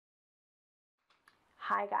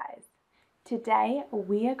Hi guys, today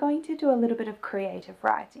we are going to do a little bit of creative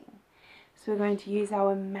writing. So we're going to use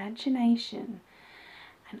our imagination,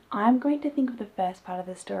 and I'm going to think of the first part of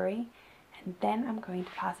the story and then I'm going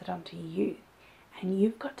to pass it on to you, and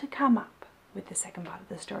you've got to come up with the second part of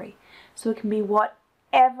the story. So it can be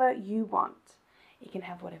whatever you want. You can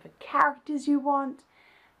have whatever characters you want.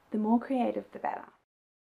 The more creative the better.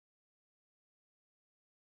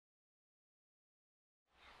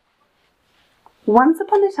 Once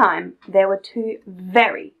upon a time, there were two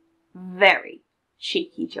very, very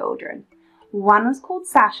cheeky children. One was called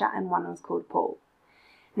Sasha and one was called Paul.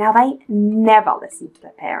 Now, they never listened to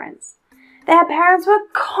their parents. Their parents were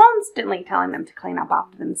constantly telling them to clean up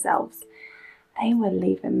after themselves. They would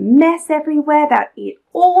leave a mess everywhere, they'd eat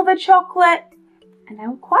all the chocolate, and they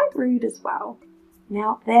were quite rude as well.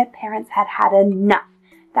 Now, their parents had had enough.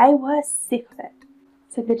 They were sick of it.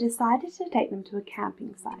 So they decided to take them to a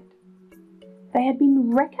camping site. They had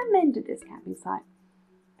been recommended this camping site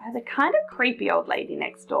by the kind of creepy old lady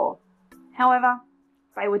next door. However,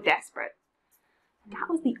 they were desperate. And that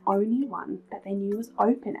was the only one that they knew was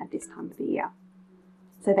open at this time of the year.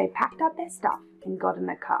 So they packed up their stuff and got in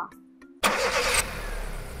a car.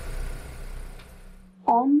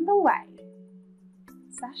 On the way,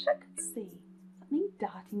 Sasha could see something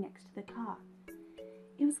darting next to the car.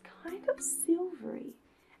 It was kind of silvery,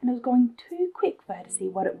 and it was going too quick for her to see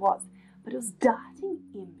what it was. But it was darting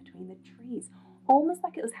in between the trees, almost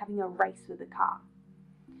like it was having a race with the car.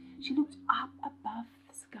 She looked up above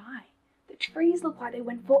the sky. The trees looked like they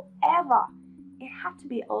went forever. It had to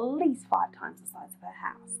be at least 5 times the size of her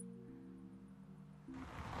house.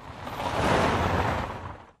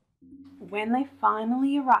 When they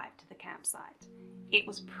finally arrived to the campsite, it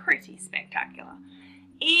was pretty spectacular.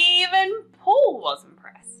 Even Paul was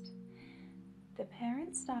impressed. The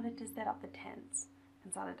parents started to set up the tents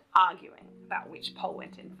and started arguing about which pole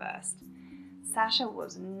went in first. Sasha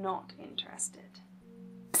was not interested.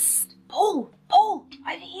 Psst! Paul! Over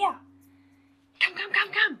here!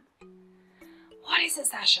 Come! What is it,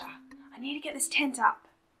 Sasha? I need to get this tent up.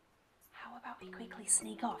 How about we quickly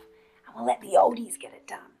sneak off and we'll let the oldies get it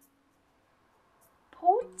done?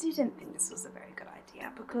 Paul didn't think this was a very good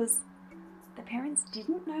idea because the parents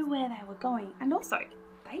didn't know where they were going, and also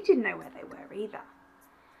they didn't know where they were either.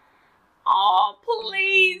 Oh,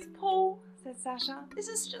 please, Paul, said Sasha. This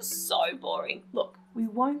is just so boring. Look, we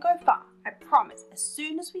won't go far, I promise. As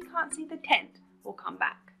soon as we can't see the tent, we'll come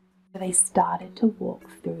back. So they started to walk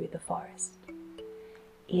through the forest.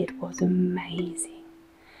 It was amazing.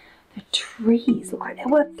 The trees looked like they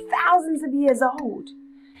were thousands of years old.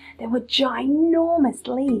 There were ginormous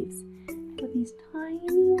leaves. There were these tiny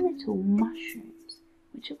little mushrooms,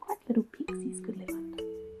 which looked like little pixies could live under.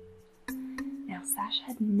 Now, Sasha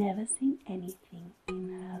had never seen anything in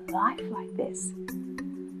her life like this.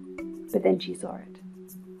 But then she saw it.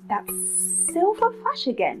 That silver flash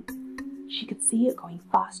again. She could see it going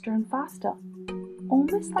faster and faster,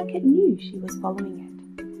 almost like it knew she was following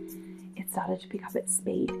it. It started to pick up its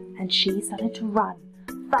speed, and she started to run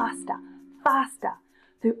faster,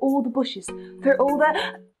 through all the bushes, and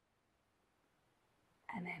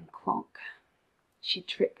then clonk. She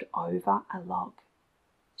tripped over a log.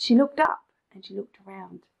 She looked up and she looked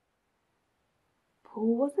around.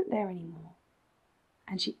 Paul wasn't there anymore,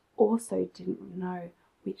 and she also didn't know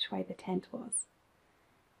which way the tent was.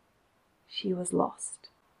 She was lost.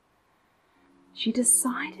 She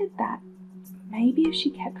decided that maybe if she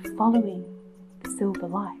kept following the silver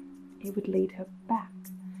light, it would lead her back.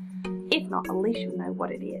 If not, at least she'll know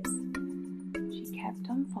what it is. She kept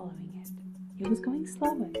on following it. It was going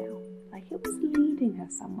slower now, like it was leading her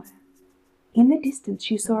somewhere. In the distance,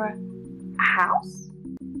 she saw a house?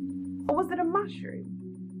 Or was it a mushroom?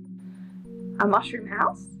 A mushroom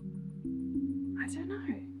house? I don't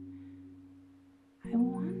know. I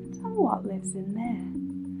wonder what lives in there.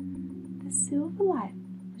 The silver light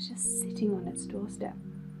was just sitting on its doorstep.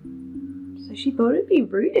 So she thought it'd be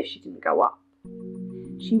rude if she didn't go up.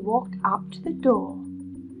 She walked up to the door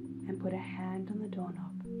and put her hand on the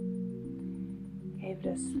doorknob. Gave it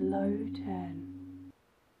a slow turn.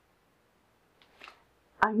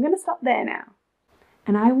 I'm going to stop there now.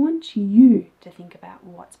 And I want you to think about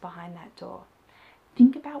what's behind that door.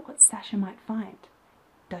 Think about what Sasha might find.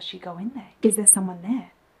 Does she go in there? Is there someone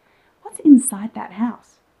there? What's inside that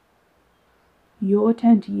house? Your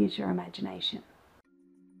turn to use your imagination.